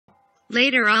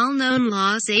Later all-known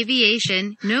laws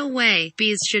aviation, no way,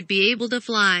 bees should be able to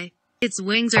fly. Its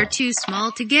wings are too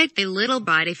small to get a little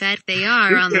body fat they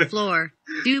are on the floor.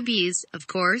 Do bees, of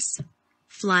course,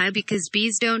 fly because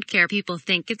bees don't care. People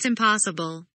think it's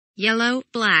impossible. Yellow,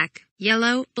 black,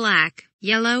 yellow, black,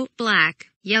 yellow, black,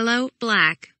 yellow,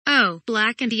 black. Oh,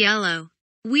 black and yellow.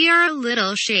 We are a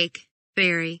little shake.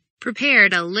 Berry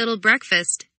prepared a little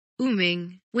breakfast.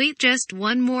 Booming. Wait just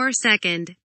one more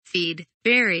second. Feed.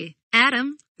 Berry.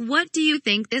 Adam, what do you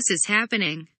think this is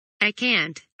happening? I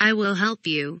can't. I will help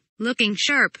you. Looking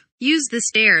sharp. Use the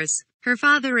stairs. Her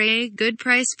father a good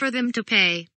price for them to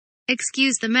pay.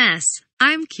 Excuse the mess.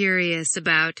 I'm curious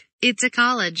about. It's a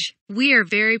college. We are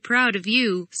very proud of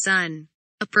you, son.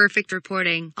 A perfect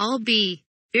reporting. I'll be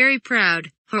very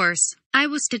proud. Horse. I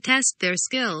was to test their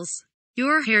skills.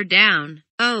 Your hair down.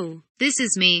 Oh, this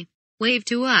is me. Wave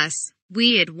to us.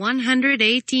 We at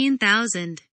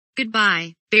 118,000.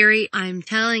 Goodbye, Barry. I'm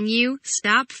telling you,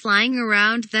 stop flying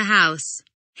around the house.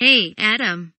 Hey,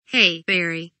 Adam. Hey,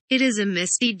 Barry. It is a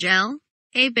misty gel?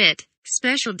 A bit.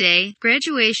 Special day.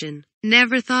 Graduation.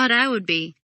 Never thought I would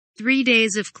be. 3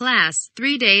 days of class.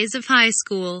 3 days of high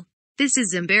school. This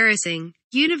is embarrassing.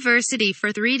 University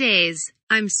for 3 days.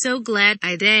 I'm so glad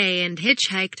I day and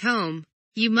hitchhiked home.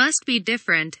 You must be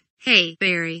different. Hey,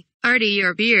 Barry. Artie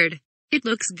your beard. It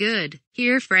looks good.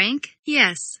 Here, Frank?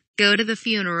 Yes. Go to the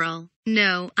funeral.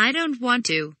 No, I don't want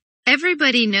to.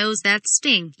 Everybody knows that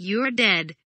stink. You're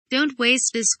dead. Don't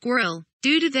waste a squirrel.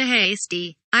 Due to the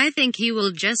hasty, I think he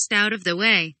will just out of the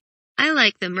way. I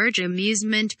like the merge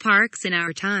amusement parks in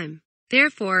our time.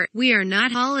 Therefore, we are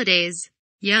not holidays.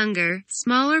 Younger,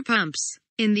 smaller pumps.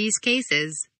 In these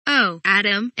cases. Oh,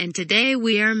 Adam, and today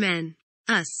we are men.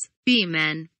 Us. Be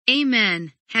men.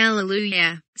 Amen.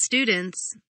 Hallelujah.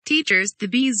 Students. Teachers, the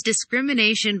bees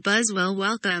discrimination Buswell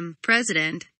welcome,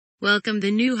 President. Welcome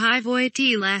the new Hivoy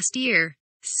last year.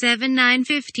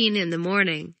 7:15 in the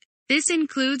morning. This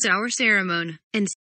includes our ceremony, and